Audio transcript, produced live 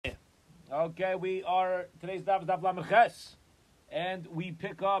Okay, today's daf is daf lamed ches, and we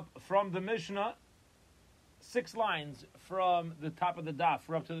pick up from the Mishnah 6 lines from the top of the daf.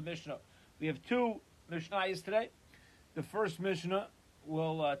 We're up to the Mishnah. We have 2 Mishnayos today. The first Mishnah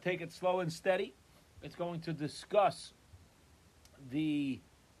will take it slow and steady. It's going to discuss the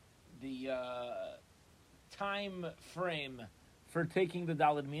time frame for taking the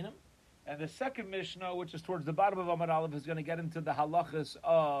Daled Minim. And the second Mishnah, which is towards the bottom of Amar Aleph, is going to get into the halachas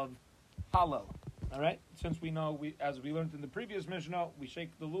of Hallel. All right? Since we know, as we learned in the previous Mishnah, we shake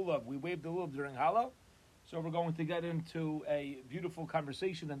the lulav, we wave the lulav during Hallel. So we're going to get into a beautiful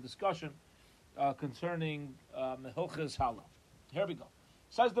conversation and discussion concerning Mehilchas Hallel. Here we go.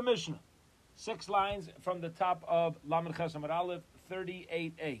 Says the Mishnah, 6 lines from the top of Lamed Ches Amar Aleph,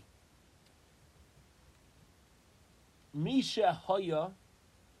 38a. Misha Hoya.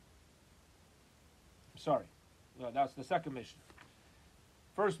 Sorry, no, that's the second Mishnah.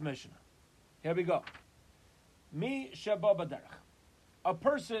 First Mishnah. Here we go. Mi sheba baderech. A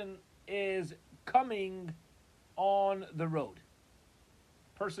person is coming on the road.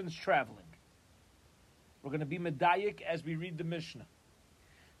 Person's traveling. We're going to be medayik as we read the Mishnah.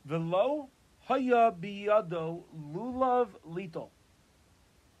 Velo haya biyado lulav lito.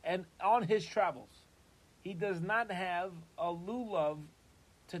 And on his travels, he does not have a lulav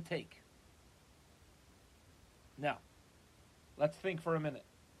to take. Now, let's think for a minute.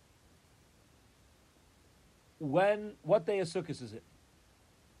 What day of Sukkot is it?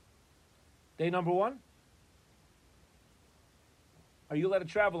 Day number 1? Are you allowed to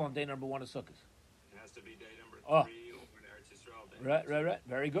travel on day number 1 of Sukkot? It has to be day number 3 or Eretz Yisrael day. Right.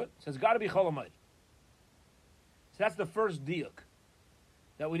 Very good. So it's got to be Chol Hamoed. So that's the first diuk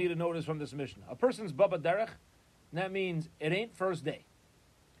that we need to notice from this Mishnah. A person's Baba Derech, and that means it ain't first day.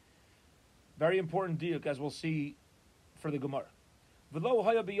 Very important diuk, as we'll see for the Gemara. V'lo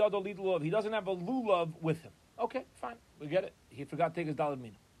haya biyado lulav. He doesn't have a lulav with him. Okay, fine. We get it. He forgot to take his daled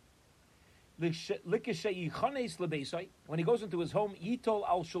minim. When he goes into his home, yitol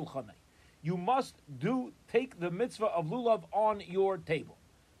al shulchanei. You must take the mitzvah of lulav on your table.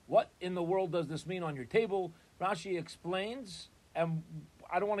 What in the world does this mean on your table? Rashi explains, and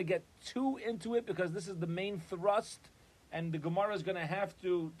I don't want to get too into it because this is the main thrust, and the Gemara is going to have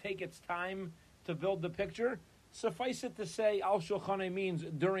to take its time to build the picture. Suffice it to say, al shulchanei means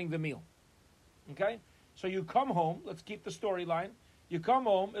during the meal. Okay? So you come home, let's keep the storyline. You come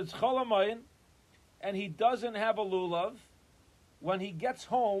home, it's Chol Hamoed, and he doesn't have a lulav. When he gets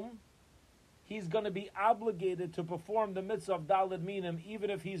home, he's going to be obligated to perform the mitzvah of Daled Minim, even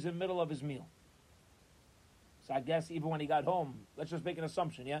if he's in the middle of his meal. So I guess even when he got home, let's just make an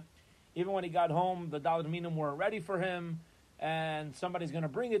assumption, yeah? Even when he got home, the Daled Minim weren't ready for him, and somebody's going to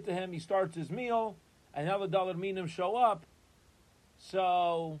bring it to him. He starts his meal, and now the Daled Minim show up,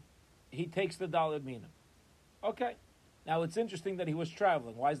 so he takes the Daled Minim. Okay. Now, it's interesting that he was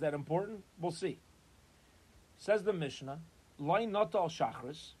traveling. Why is that important? We'll see. Says the Mishnah, Loi not al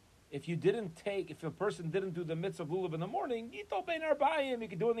shachris. If a person didn't do the mitzvah of lulav in the morning, yitol bein arbayim. You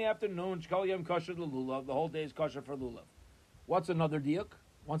can do it in the afternoon. Shkal yom kosher the lulav. The whole day is kosher for lulav. What's another diuk?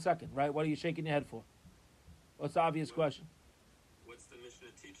 1 second, right? What are you shaking your head for? What's the obvious question? What's the Mishnah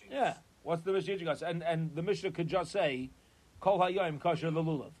teaching us? Yeah. What's the Mishnah teaching us? And the Mishnah could just say, kol hayom kosher the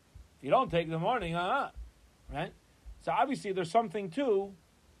lulav. If you don't take it in the morning, right? So obviously there's something to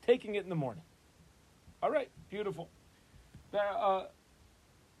taking it in the morning. All right, beautiful.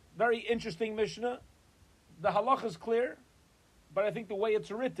 Very interesting Mishnah. The halach is clear, but I think the way it's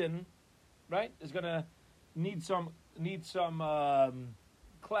written, right, is going to need some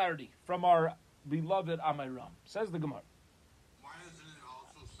clarity from our beloved Amiram. Says the Gemara. Why doesn't it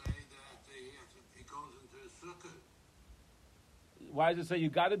also say that he goes into his sukkah? Why does it say you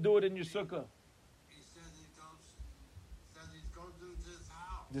got to do it in your sukkah? He's going into his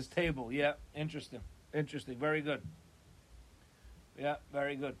house. This table, yeah, interesting, very good. Yeah,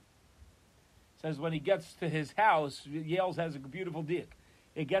 very good. Says when he gets to his house, Yale's has a beautiful diuk.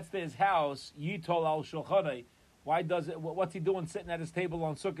 It gets to his house, yitol al shulchanei. Why does it? What's he doing sitting at his table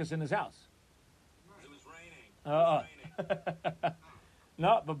on Sukkot in his house? It was raining.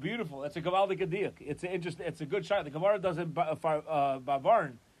 No, but beautiful. It's a gavaldik diuk. It's a good shot. The Gemara doesn't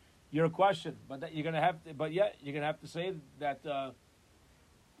bavarn your question, but you're gonna have to. But yeah, you're gonna have to say that.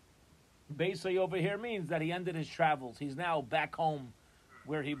 Basically, over here means that he ended his travels. He's now back home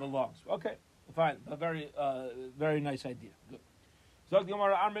where he belongs. Okay, fine. A very nice idea. Good.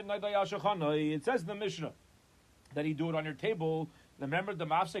 It says in the Mishnah that you do it on your table. Remember, the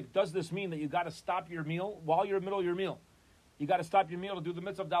mafsek, does this mean that you got to stop your meal while you're in the middle of your meal? You got to stop your meal to do the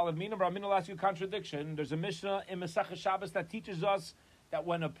mitzvah of Daled Minim. But I'm going to ask you a contradiction. There's a Mishnah in Masechah Shabbos that teaches us that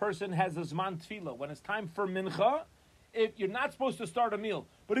when a person has a Zman Tefillah, when it's time for Mincha, if you're not supposed to start a meal.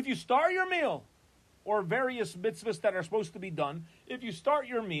 But if you start your meal, or various mitzvahs that are supposed to be done, if you start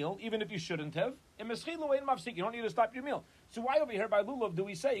your meal, even if you shouldn't have, you don't need to stop your meal. So why over here by Lulav do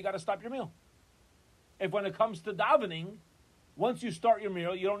we say you got to stop your meal? If when it comes to davening, once you start your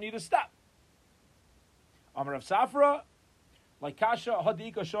meal, you don't need to stop. Amar Rav Safra, like kasha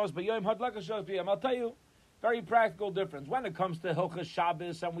hadika shos b'yom hadlaka shos b'yom. I'll tell you, very practical difference. When it comes to Hilchas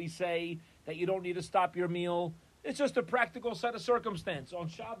Shabbos and we say that you don't need to stop your meal, it's just a practical set of circumstance. On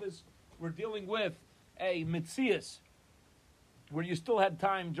Shabbos, we're dealing with a mitzias, where you still had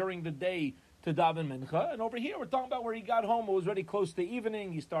time during the day to daven mincha, and over here we're talking about where he got home, it was already close to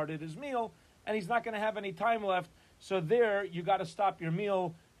evening, he started his meal, and he's not going to have any time left, so there you got to stop your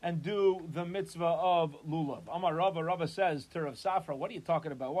meal and do the mitzvah of lulav. Amar Rava says to Rav Safra, what are you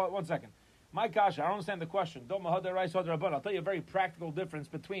talking about? One second. My gosh, I don't understand the question. I'll tell you a very practical difference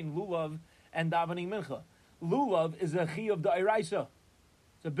between lulav and davening mincha. Lulav is a chi of the iraisa.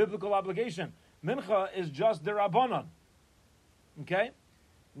 It's a biblical obligation. Mincha is just the Rabbanon. Okay?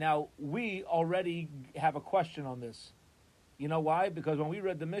 Now, we already have a question on this. You know why? Because when we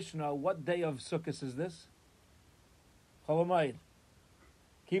read the Mishnah, what day of Sukkot is this? Chol Hamoed.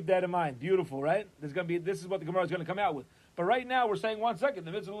 Keep that in mind. Beautiful, right? This is what the Gemara is going to come out with. But right now, we're saying, 1 second,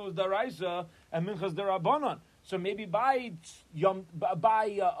 the mitzvah is daraisa and mincha is derabanan. So maybe by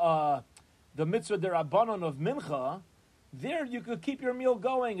the mitzvah derabanan of mincha, there you could keep your meal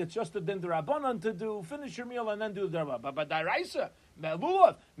going. It's just a din derabanan to do, finish your meal and then do the derabanan. But daraisa,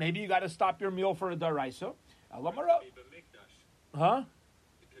 lulav, maybe you got to stop your meal for a daraisa. Huh?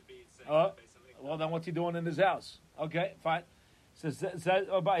 Well, then what's he doing in his house? Okay, fine. Says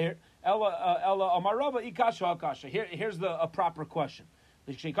about here. Ella Amarava Ikasha Akasha. Here's a proper question.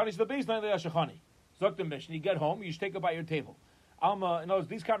 The Sheikhanis the baseline the Ashachani. Zok the mission. You get home, you should take it by your table. Alma, in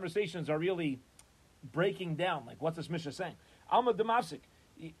these conversations are really breaking down. Like, what's this Mishnah saying? Alma Damafsik.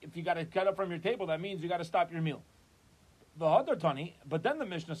 If you got to get up from your table, that means you got to stop your meal. The other Tani, but then the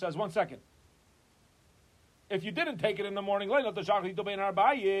Mishnah says, 1 second. If you didn't take it in the morning, you don't have to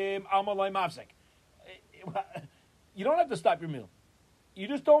stop your meal. You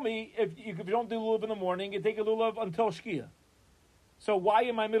just told me if you don't do lulav in the morning, you take a lulav until shkia. So why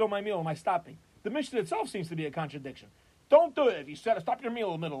in my middle of my meal am I stopping? The Mishnah itself seems to be a contradiction. Don't do it if you said stop your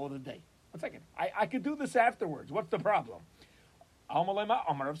meal in the middle of the day. 1 second. I could do this afterwards. What's the problem? Amar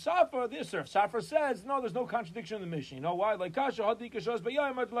Rav Safra, this Rav Safra says, no, there's no contradiction in the Mishnah. You know why? Like kasha hadika shos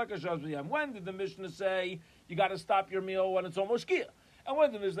b'yom hadlaka shos b'yom. When did the Mishnah say you got to stop your meal when it's almost shkia? And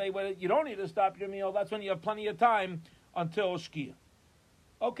when did it say when you don't need to stop your meal? That's when you have plenty of time until shkia.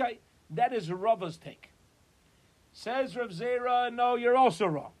 Okay, that is Rava's take. Says Rav Zera, no, you're also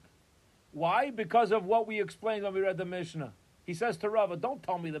wrong. Why? Because of what we explained when we read the Mishnah. He says to Rava, don't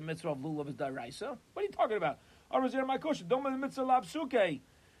tell me the mitzvah of lulav is daraisa. What are you talking about? Rav Zera, my question, don't me the mitzvah labsuke.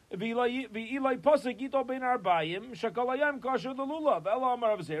 V'ilai pasuk ito ben arbayim shakalayim kasher the lulav. Ela Amar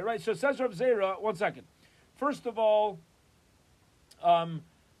Rav Zera. Right. So it says Rav Zera. 1 second. First of all,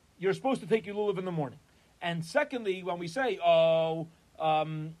 you're supposed to take your lulav in the morning, and secondly, when we say, you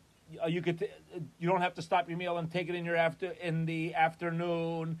don't have to stop your meal and take it in the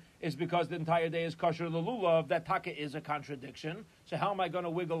afternoon, is because the entire day is kosher the lulav. That taka is a contradiction. So how am I going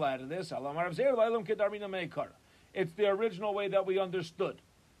to wiggle out of this? It's the original way that we understood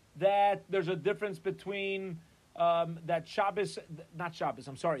that there's a difference between that tefillah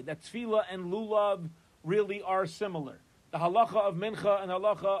and lulav really are similar. The halacha of mincha and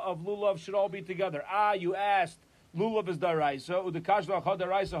halacha of lulav should all be together. You asked, lulav is daraisa, udekashla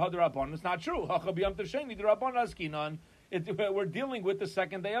daraisa hadarabon. It's not true. We're dealing with the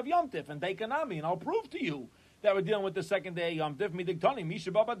second day of Yom Tif and Deikanami, and I'll prove to you that we're dealing with the second day of Yom Tif.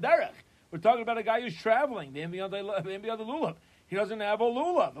 We're talking about a guy who's traveling. The lulav. He doesn't have a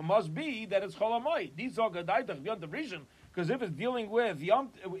lulav. It must be that it's Chol Hamoed. Because if it's dealing with Yom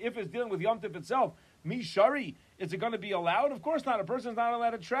Tif itself, Mishari, is it going to be allowed? Of course not. A person's not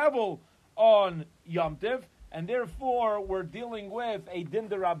allowed to travel on Yom Tif, and therefore we're dealing with a din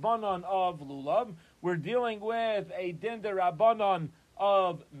derabanan of lulav. We're dealing with a din derabanan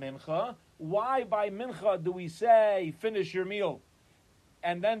of mincha. Why by mincha do we say finish your meal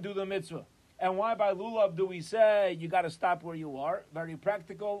and then do the mitzvah? And why by lulav do we say you got to stop where you are? Very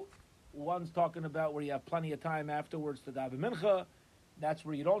practical. One's talking about where you have plenty of time afterwards to daven mincha. That's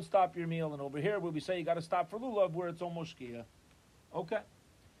where you don't stop your meal. And over here, where we say you got to stop for lulav, where it's almost shkia. Okay,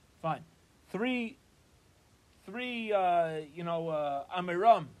 fine. Three,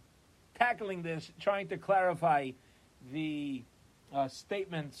 amiram, tackling this, trying to clarify the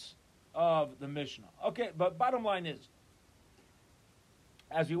statements of the Mishnah. Okay, but bottom line is,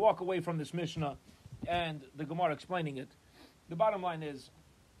 as we walk away from this Mishnah and the Gemara explaining it, the bottom line is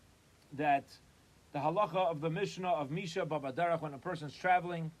that the halacha of the Mishnah of Misha Babadarach, when a person's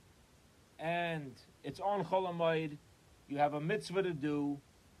traveling and it's on Chol Hamoed, you have a mitzvah to do,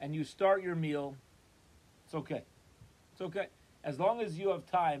 and you start your meal, it's okay. It's okay. As long as you have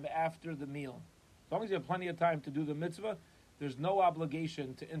time after the meal, as long as you have plenty of time to do the mitzvah, there's no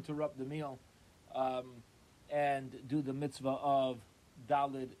obligation to interrupt the meal and do the mitzvah of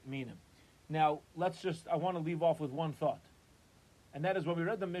Dalid Minim. Now, I want to leave off with one thought. And that is, when we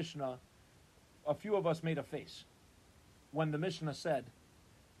read the Mishnah, a few of us made a face. When the Mishnah said,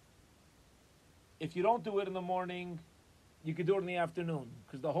 if you don't do it in the morning, you could do it in the afternoon,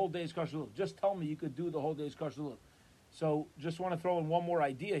 because the whole day is kosher lulav. Just tell me you could do the whole day's kosher lulav. So, just want to throw in one more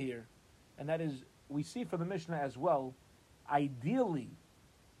idea here, and that is, we see from the Mishnah as well, ideally,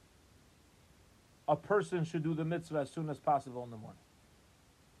 a person should do the mitzvah as soon as possible in the morning.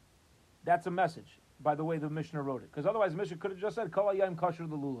 That's a message, by the way the Mishnah wrote it. Because otherwise the Mishnah could have just said, Kol hayom kosher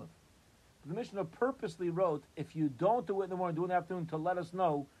lulav. The Mishnah purposely wrote, if you don't do it in the morning, do it in the afternoon, to let us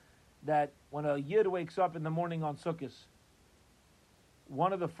know that when a Yid wakes up in the morning on Sukkot,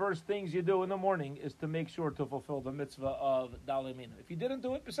 one of the first things you do in the morning is to make sure to fulfill the mitzvah of Daled Mina. If you didn't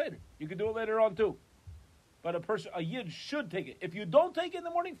do it, beseder. You could do it later on too. But a Yid should take it. If you don't take it in the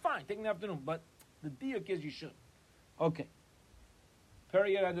morning, fine, take it in the afternoon. But the diuk is you should. Okay.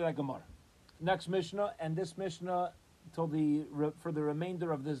 Period under that Gemara. Next Mishnah, and this Mishnah for the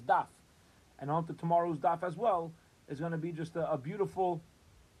remainder of this daf, and on to tomorrow's daf as well, is going to be just a beautiful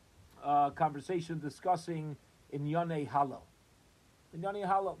conversation discussing in Yonei Hallel. In Yonei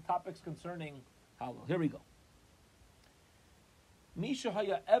Hallel, topics concerning Hallel. Here we go. Misha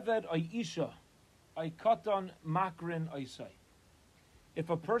haya eved ay isha ay katan makrin aysai. If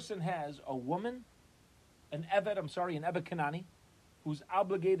a person has a woman, an eved Kanani, who's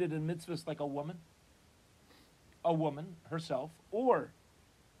obligated in mitzvahs like a woman herself, or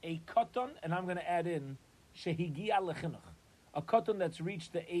a katan, and I'm going to add in shehigia lechinuch, a katan that's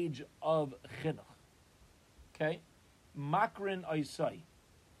reached the age of chinuch. Okay, makrin aisai,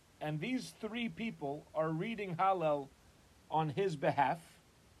 and these three people are reading Hallel on his behalf.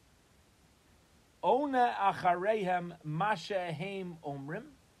 Ona achareihem mashehem omrim.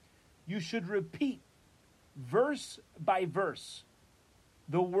 You should repeat verse by verse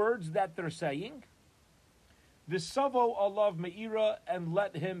the words that they're saying. V'savo alav me'ira, and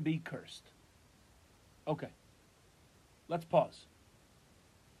let him be cursed. Okay. Let's pause.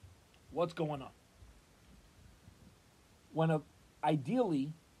 What's going on?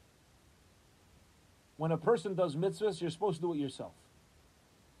 Ideally, when a person does mitzvahs, you're supposed to do it yourself.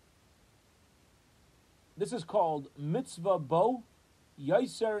 This is called mitzvah bo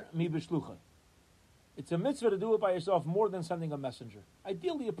yaiser mi b'shluchai. It's a mitzvah to do it by yourself more than sending a messenger.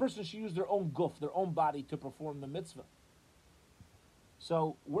 Ideally, a person should use their own guf, their own body, to perform the mitzvah.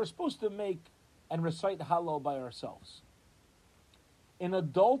 So we're supposed to make and recite Hallel by ourselves. An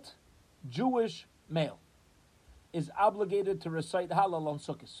adult Jewish male is obligated to recite Hallel on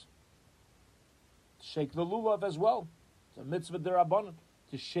Sukkot. Shake the lulav as well. It's a mitzvah derabanan.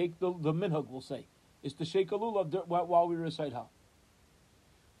 To shake the minhag, we'll say, is to shake a lulav while we recite Hallel.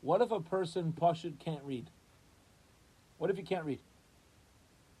 What if a person, Pashut, can't read? What if he can't read?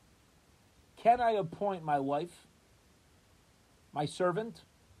 Can I appoint my wife, my servant,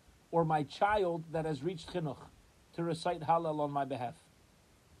 or my child that has reached chinuch to recite Hallel on my behalf?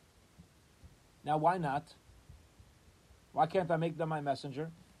 Now, why not? Why can't I make them my messenger?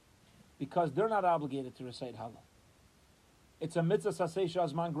 Because they're not obligated to recite Hallel. It's a mitzvah saseh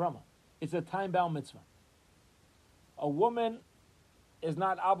shazman grama. It's a time-bound mitzvah. A woman is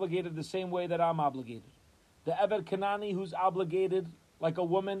not obligated the same way that I'm obligated. The Eved Kanani, who's obligated like a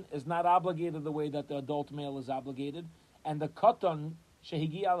woman, is not obligated the way that the adult male is obligated. And the Katan,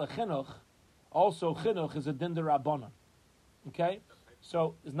 Shehigi ala Chinuch, also Chinuch is a din d'Rabbanan. Okay?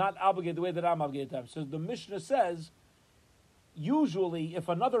 So it's not obligated the way that I'm obligated to him. So the Mishnah says, usually if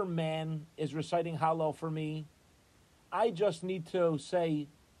another man is reciting Hallel for me, I just need to say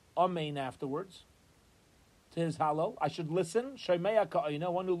Amen afterwards to his Hallel. I should listen. Shemea ka'ina,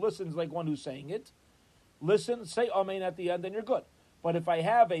 one who listens like one who's saying it. Listen, say Amen at the end, and you're good. But if I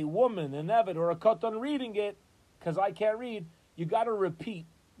have a woman, an Eved, or a Katan reading it, because I can't read, you got to repeat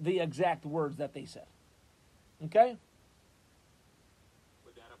the exact words that they said. Okay?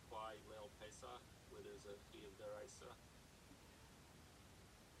 Would that apply Leil Pesach, where there's a Chiyuv Deraisa?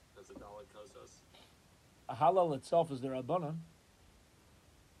 Does the Daled Kosos? A Hallel itself is the Rabbanan.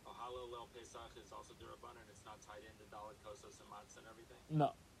 Hallel Leil Pesach is also Derabanan. It's not tied into Daled Kosos and Matzah and everything?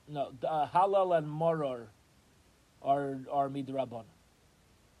 No. Hallel and Maror are midrabanan.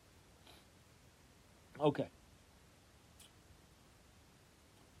 Okay.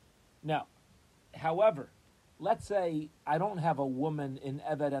 Now, however, let's say I don't have a woman in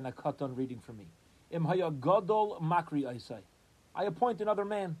Eved and a Katan reading for me. Im haya gadol makri I appoint another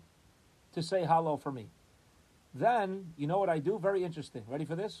man to say hello for me. Then, you know what I do? Very interesting. Ready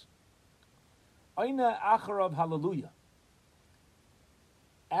for this? Aina acharav hallelujah.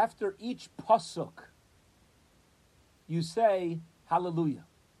 After each pasuk, you say hallelujah.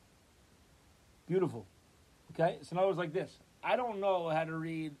 Beautiful. Okay? So in other words, like this. I don't know how to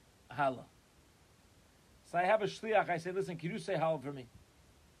read Hallel. So I have a shliach. I say, listen, can you say Hallel for me?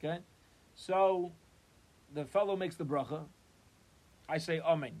 Okay? So the fellow makes the bracha. I say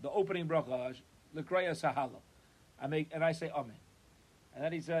Amen. The opening bracha, L'kraya Sahalo. I say Amen. And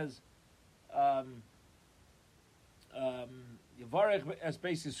then he says, Yevarech es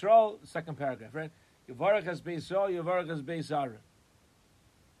Beis Yisrael, second paragraph, right? Yevarech es Beis Yisrael, Yevarech es Beis Aaron.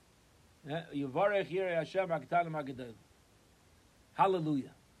 Yevarech Yirei Hashem Hakatanim Hagedol. Hallelujah.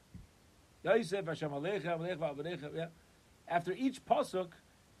 Yosef Hashem Alecha Alecha Alecha. After each pasuk,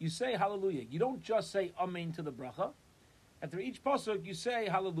 you say Hallelujah. You don't just say Amen to the bracha. After each pasuk, you say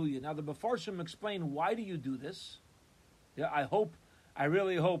Hallelujah. Now the Mefarshim explain why do you do this. Yeah, I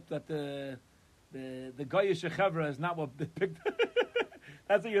really hope that the Goyish Chevra is not what they picked.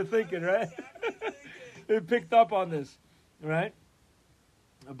 That's what you're thinking, right? They picked up on this, right?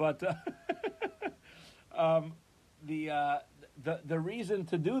 But the reason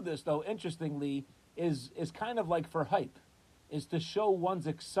to do this, though, interestingly, is kind of like for hype, is to show one's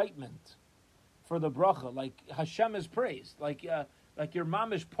excitement for the bracha, like Hashem is praised, like your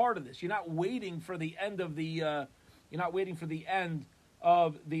mom is part of this. You're not waiting for the end of the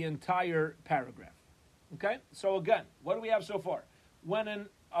entire paragraph. Okay, so again, what do we have so far? When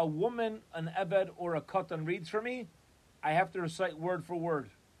a woman, an Eved, or a Katan reads for me, I have to recite word for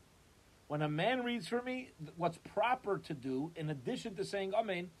word. When a man reads for me, what's proper to do, in addition to saying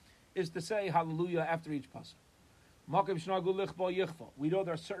Amen, is to say Hallelujah after each pasuk. We know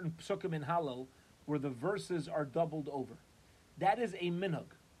there are certain psukim in Hallel where the verses are doubled over. That is a minhag,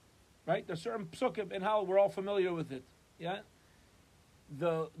 right? There's certain psukim in Hallel, we're all familiar with it. Yeah,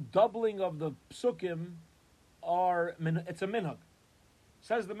 the doubling of the psukim it's a minhag.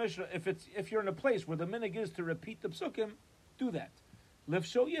 Says the Mishnah, if you're in a place where the minhag is to repeat the psukim, do that.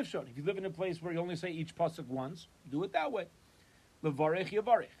 Lifsho yifshon. If you live in a place where you only say each pasuk once, do it that way. Levarech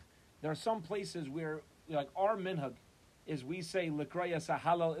yavarech. There are some places where, like our minhag, is we say L'kraya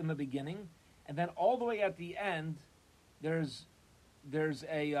Sahalal in the beginning, and then all the way at the end, there's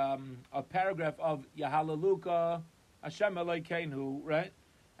a paragraph of Yahalaluka Hashem Elokeinu, right?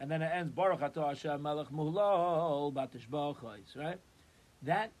 And then it ends Baruch Atah Hashem Melech Muhlal Batish Bachais, right?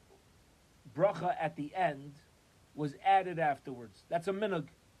 That bracha at the end was added afterwards. That's a minhag.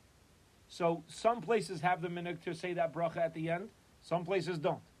 So some places have the minhag to say that bracha at the end. Some places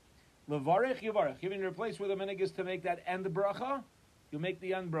don't. Levarech Yavarech. Even in a place where the minhag is to make that end bracha, you make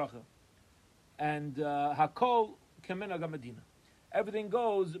the end bracha. And Hakol Keminhag Medina. Everything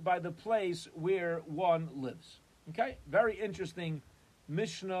goes by the place where one lives. Okay? Very interesting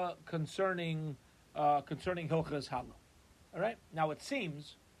Mishnah concerning Hilchas Hallel. All right? Now it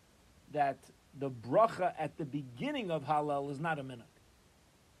seems that the bracha at the beginning of Hallel is not a minhag.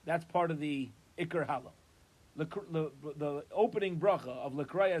 That's part of the Iker Hallel. The opening bracha of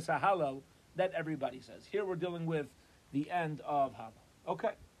L'kraya Hallel that everybody says. Here we're dealing with the end of Hallel.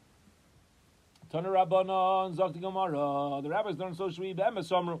 Okay. Tana Rabbanon Zakti Gemara. The rabbis learn so shvi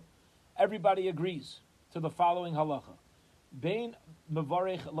b'emes. Everybody agrees to the following halacha. Bein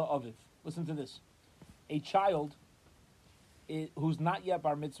mevarech la'aviv. Listen to this. A child who's not yet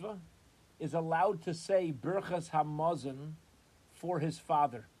bar mitzvah is allowed to say Birchas Hamazon for his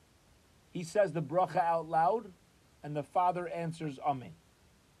father. He says the bracha out loud, and the father answers Amen.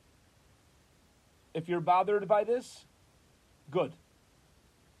 If you're bothered by this, good.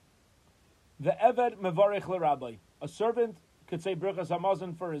 The Eved mevarech l'rabbi. A servant could say Birchas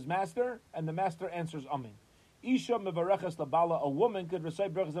Hamazon for his master, and the master answers Amen. Isha mevareches labala. A woman could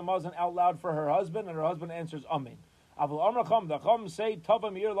recite Birchas Hamazon out loud for her husband, and her husband answers Amen. Avol amracham, the chum say Tava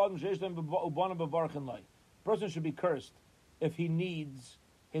mir ladam sheishlem ubana bevarchin lai. Person should be cursed if he needs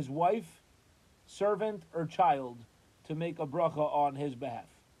his wife, servant, or child to make a bracha on his behalf.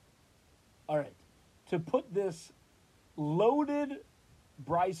 All right. To put this loaded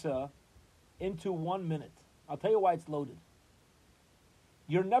brisa into 1 minute, I'll tell you why it's loaded.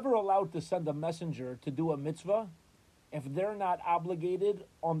 You're never allowed to send a messenger to do a mitzvah if they're not obligated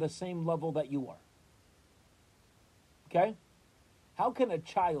on the same level that you are. Okay? How can a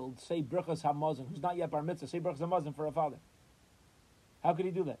child say Birchas Hamazon, who's not yet bar mitzvah, say Birchas Hamazon for a father? How could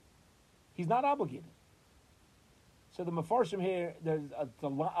he do that? He's not obligated. So the Mefarshim here, there's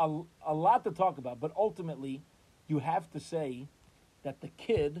a lot to talk about, but ultimately, you have to say that the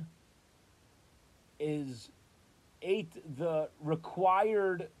kid ate the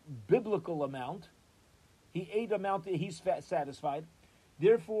required biblical amount. He ate amount that he's satisfied.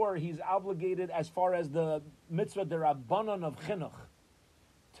 Therefore, he's obligated, as far as the mitzvah derabbanon of chinuch,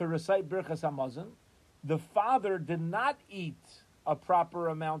 to recite Birchas Hamazon. The father did not eat a proper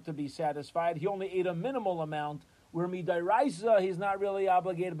amount to be satisfied. He only ate a minimal amount, where midairaisa he's not really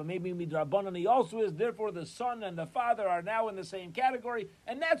obligated, but maybe midrabbanon he also is. Therefore, the son and the father are now in the same category,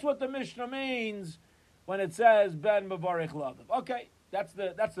 and that's what the Mishnah means when it says ben mevarich lavav. Okay, that's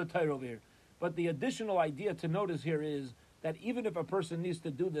the Torah over here. But the additional idea to notice here is that even if a person needs to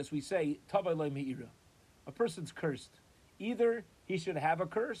do this, we say tavai lo meira. A person's cursed. Either he should have a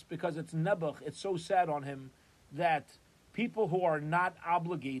curse because it's nebuch, it's so sad on him that people who are not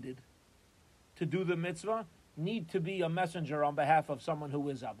obligated to do the mitzvah need to be a messenger on behalf of someone who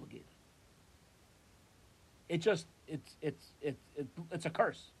is obligated. It's a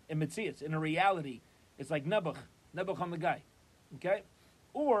curse in Metzias. In a reality, it's like nebuch on the guy, okay?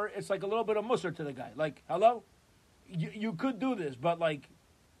 Or it's like a little bit of musar to the guy, like hello, you could do this, but like,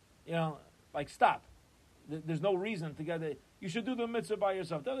 stop. There's no reason to get it. You should do the mitzvah by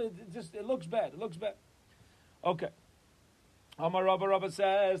yourself. It looks bad. It looks bad. Okay. Amar Rabba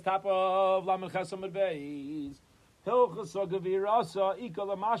says, top of Lamed Chesamid Beis.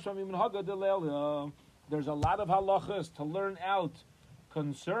 There's a lot of halachas to learn out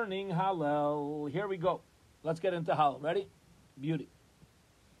concerning Hallel. Here we go. Let's get into Hallel. Ready? Beauty.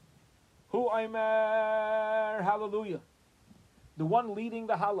 Hu Aimer Hallelujah. The one leading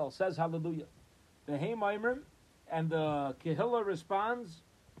the Hallel says Hallelujah. The Heim Aimrim and the Kehillah responds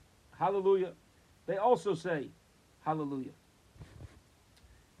Hallelujah. They also say Hallelujah.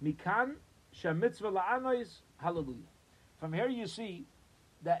 Mikan Shemitzvah La'anois Hallelujah. From here you see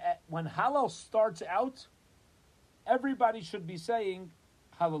that when Hallel starts out, everybody should be saying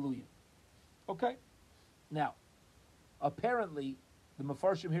Hallelujah. Okay? Now, apparently, the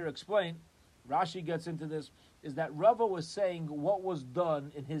Mefarshim here explain, Rashi gets into this, is that Rava was saying what was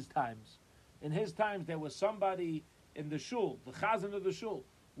done in his times. In his times, there was somebody in the shul, the chazan of the shul,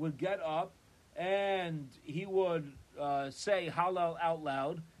 would get up and he would say Hallel out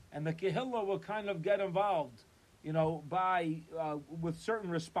loud, and the Kehillah would kind of get involved, with certain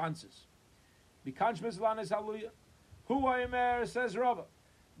responses. Bikan Shmizlan is Hallelujah. Hu Aimer says Rava.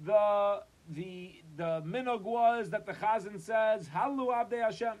 The minog was that the chazan says Hallu Abdei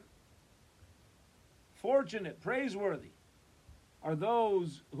Hashem. Fortunate, praiseworthy are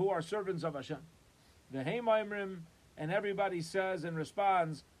those who are servants of Hashem. The Heim Aimrim, and everybody says and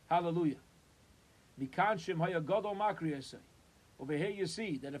responds Hallelujah. Mikanshim Haya Gadol Makri Yasei. Over here you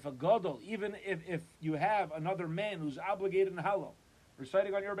see that if a Gadol, even if you have another man who's obligated in Hallel,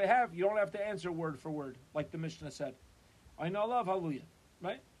 reciting on your behalf, you don't have to answer word for word, like the Mishnah said. I know love Hallelujah,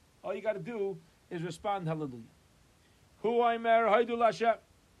 right? All you got to do is respond Hallelujah. Hu Aimer Haidu Lashem.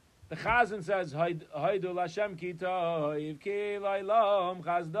 The Chazan says Haidu Lashem ki toiv ki lailam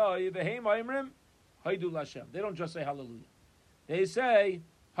chazdoi v'heim Aimrim Haidu Lashem. They don't just say Hallelujah. They say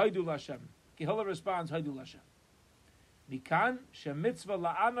Haidu Lashem. Kehillah responds Haidu Lashem. Mikan shemitzvah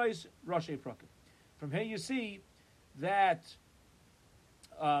la'anois Roshei Prakim. From here you see that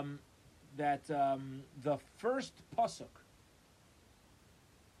the first pasuk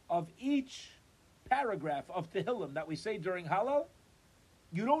of each paragraph of Tehillim that we say during Hallel,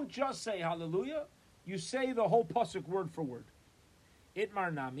 you don't just say Hallelujah, you say the whole pasuk word for word.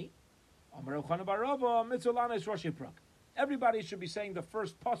 Itmar Nami, Amar Elchanan bar Rava, Mitzvah la'anois Roshei Prakim. Everybody should be saying the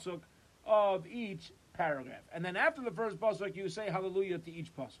first pasuk of each paragraph. And then after the first pasuk, you say Hallelujah to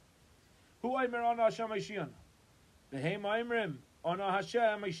each pasuk. Hu Aimer Ana Hashem Aishiyana. V'heim Aimrim Ana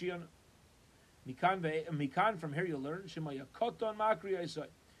Hashem Aishiyana. Mikan, from here you learn, Shemaya Koton Makri Yasei.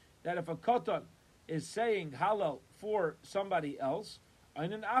 That if a Koton is saying Hallel for somebody else,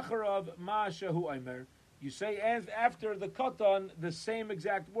 Einen Acharav Ma Shehu Aimer, you say after the Koton the same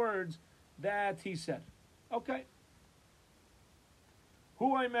exact words that he said. Okay.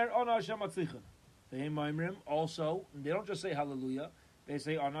 Hu Aimer Ana Hashem Atzlichana. The Maimrim also, they don't just say Hallelujah, they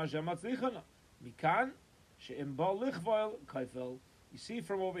say Ana Hashem Atzlichana. Mikan she'im ba lichval kaifel. You see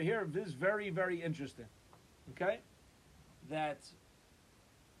from over here, this is very, very interesting. Okay? That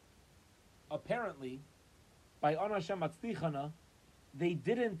apparently, by Ana Hashem Atzlichana, they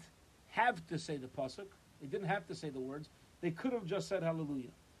didn't have to say the pasuk. They didn't have to say the words. They could have just said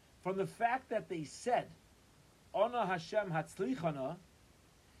Hallelujah. From the fact that they said Ana Hashem Hatzlichana,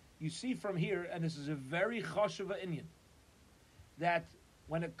 you see from here, and this is a very chashuva inyan, that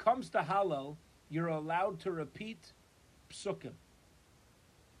when it comes to Hallel, you're allowed to repeat psukim.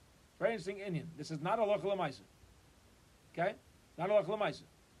 Very interesting Indian. This is not halacha l'maisa. Okay? Not halacha l'maisa.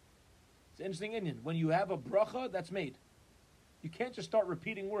 It's an interesting Indian. When you have a bracha, that's made. You can't just start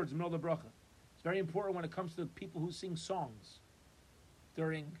repeating words in the middle of the bracha. It's very important when it comes to people who sing songs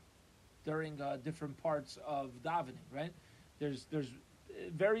during different parts of davening, right? There's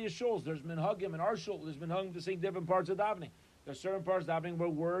various shuls. There's minhagim in our shul. There's minhagim to sing different parts of davening. There's certain parts of davening where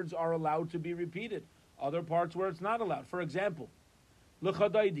words are allowed to be repeated. Other parts where it's not allowed. For example,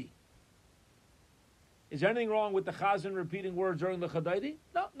 l'chadaydi. Is there anything wrong with the chazan repeating words during l'chadaydi?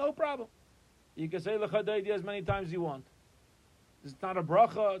 No problem. You can say l'chadaydi as many times as you want. It's not a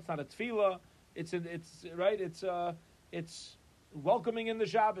bracha. It's not a tefillah. It's welcoming in the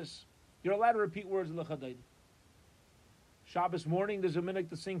Shabbos. You're allowed to repeat words in l'chadaydi. Shabbos morning, there's a minute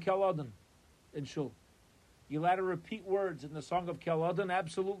to sing Kel Adon in shul. You're allowed to repeat words in the song of Kel Adon?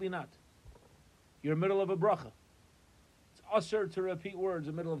 Absolutely not. You're in the middle of a bracha. It's usher to repeat words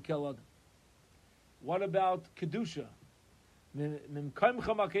in the middle of Kel Adon. What about Kedusha? You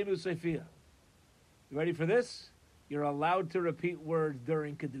ready for this? You're allowed to repeat words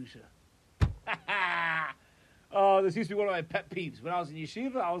during Kedusha. Oh, this used to be one of my pet peeves. When I was in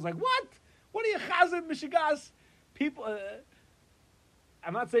yeshiva, I was like, what? What are you chazan mishigas? People,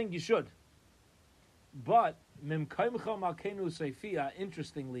 I'm not saying you should, but Mimkaimcha Malkeinu Seifia,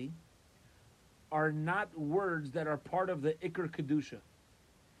 interestingly, are not words that are part of the Iker Kedusha.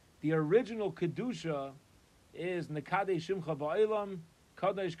 The original Kedusha is Nekadesh Shimcha Ba'elam,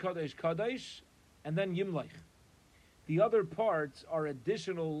 Kadesh, Kadesh, Kadesh, and then Yimleich. The other parts are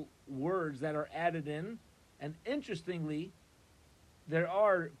additional words that are added in, and interestingly, there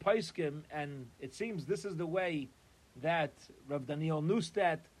are Paiskim, and it seems this is the way that Rav Daniel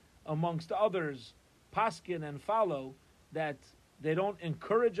Neustadt, amongst others, paskin and follow, that they don't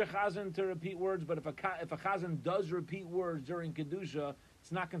encourage a chazan to repeat words, but if a chazan does repeat words during Kedusha,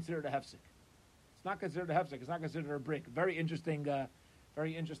 it's not considered a hefsek. It's not considered a hefsek. It's not considered a break. Very interesting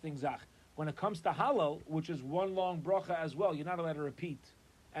zach. When it comes to Hallel, which is one long bracha as well, you're not allowed to repeat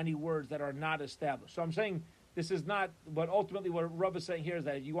any words that are not established. So I'm saying this is not, but ultimately what Rav is saying here is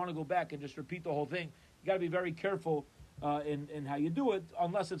that if you want to go back and just repeat the whole thing, you got to be very careful in how you do it,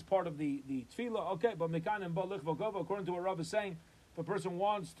 unless it's part of the tefillah. Okay, but Mekan and Balich Vogova, according to what Rav is saying, if a person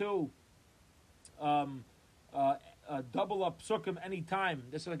wants to double up psukim any time,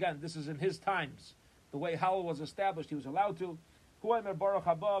 this is in his times. The way Hallel was established, he was allowed to. From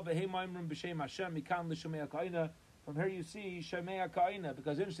here you see Shemei Ka'ina,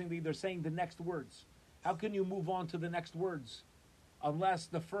 because interestingly they're saying the next words. How can you move on to the next words unless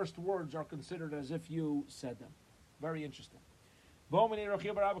the first words are considered as if you said them? Very interesting. What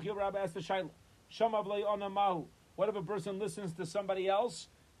if a person listens to somebody else,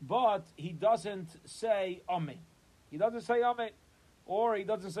 but he doesn't say Amen? He doesn't say Amen, or he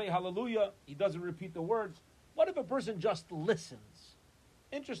doesn't say Hallelujah, he doesn't repeat the words. What if a person just listens?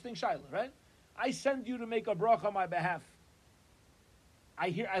 Interesting shaila, right? I send you to make a bracha on my behalf.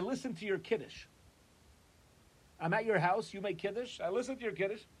 I listen to your kiddush. I'm at your house, you make kiddush, I listen to your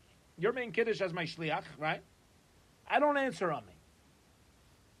kiddush. You're making kiddush as my shliach, right? I don't answer on me.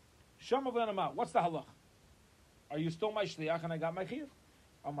 Shamav lenamah, what's the halach? Are you still my shliach and I got my chiyuv?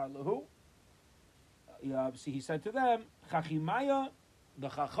 Amar lehu. See, he said to them, Chachimaya, the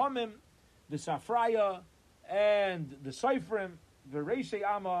Chachamim, the Safraya, and the Seifrim, the Reishei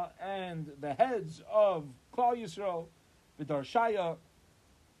Amma, and the heads of Klal Yisrael, the Darshaya,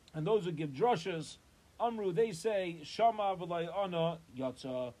 and those who give drushes, Amru, they say, Shama v'lay ana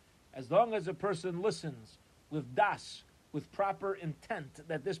yatsa. As long as a person listens with das, with proper intent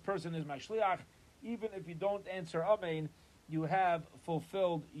that this person is my shliach, even if you don't answer Amen, you have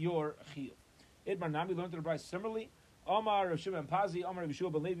fulfilled your chiyuv. Idmar Nami learned to the Bryce similarly. Omar Rav Shimon Pazi, Omar Rav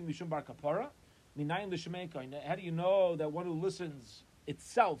Yeshua ben Levi Mishum Bar Kapara. Minayin l'shemei. How do you know that one who listens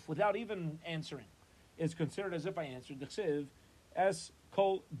itself without even answering is considered as if I answered? D'chsiv es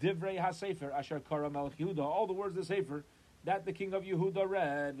kol divrei hasefer asher kara melech Yehuda. All the words of the sefer that the king of Yehuda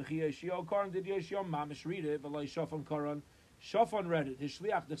read. V'chi Yeshio Karan did Yeshio mamish read it. V'loi Shafan Karan. Shafan read it. His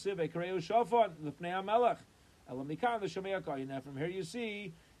shliach d'chsiv ekareu Shafan l'fnei hamelech. Elamikan l'shemei ka'ina. From here you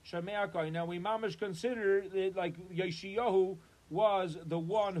see Shemei HaKohen. Now we mamish consider it like Yeshayahu was the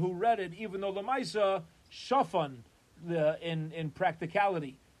one who read it, even though the Maisa Shafan, in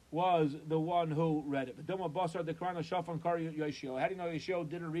practicality, was the one who read it. But Duma Basar the Quran Shafan Kar Yeshayahu. How do you know Yeshayahu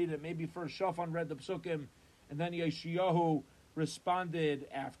didn't read it? Maybe first Shafan read the Psukim, and then Yeshayahu responded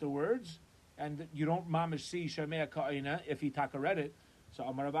afterwards. And you don't mamish see Shemei HaKohen if he taka read it. So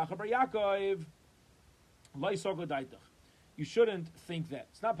Amar Abacha Bar Yaakov Laisogo Daitach. You shouldn't think that.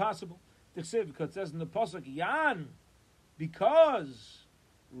 It's not possible. Because it says in the Pasuk, Yan because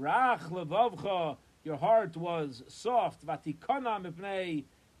Rach levavcha, your heart was soft. Vatikana mipnei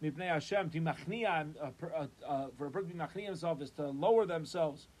Hashem to machnia, for a person to machnia himself is to lower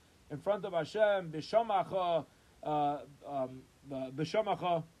themselves in front of Hashem. B'shamacha,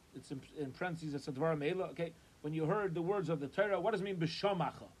 b'shamacha. It's in parentheses. It's a dvar meila. Okay, when you heard the words of the Torah, what does it mean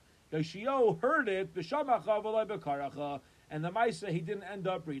b'shamacha? Yoshiyahu heard it b'shamacha v'lei b'karacha, and the Maisa he didn't end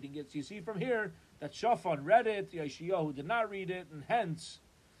up reading it. So you see from here that Shaphan read it, Yoshiyahu did not read it, and hence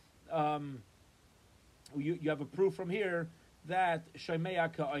you have a proof from here that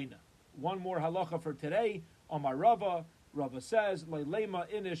Shemea Ka'ina. One more halacha for today. Amar Rava says, Leilema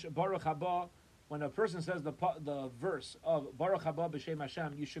Inish Baruch Haba. When a person says the verse of Baruch Haba B'Shem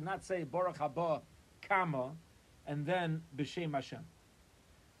Hashem, you should not say Baruch Haba Kama and then B'Shem Hashem.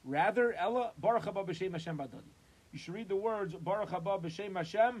 Rather, Ella Baruch Haba B'Shem Hashem Badadi. You should read the words Baruch Haba B'Shem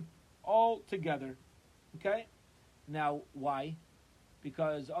Hashem all together. Okay? Now, why?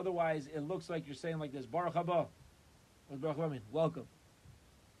 Because otherwise it looks like you're saying like this, Baruch Haba. What does Baruch Haba mean? Welcome.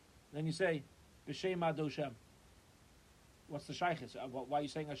 Then you say, B'Shem Adoshem. What's the shaykhis? Why are you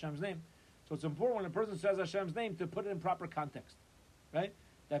saying Hashem's name? So it's important when a person says Hashem's name to put it in proper context. Right?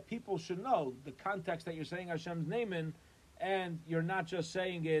 That people should know the context that you're saying Hashem's name in, and you're not just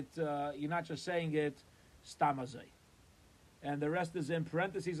saying it stamazay. And the rest is in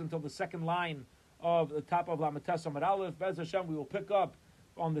parentheses until the second line of the top of Lamates Amar Aleph. Bez Hashem, we will pick up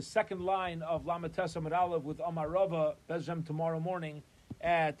on the second line of Lamates Amar Aleph with Amar Rava, Bez Hashem, tomorrow morning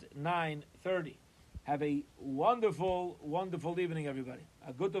at 9:30. Have a wonderful, wonderful evening, everybody.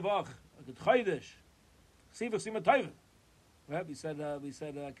 A good Tavach, a good Chaydish. Siva Sima Taiva. We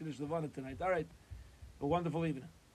said Kiddush Levana tonight. All right. A wonderful evening.